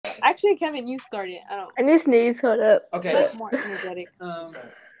Actually, Kevin, you started. I don't. I need to sneeze. Hold up. Okay. More energetic.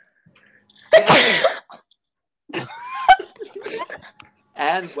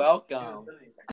 And welcome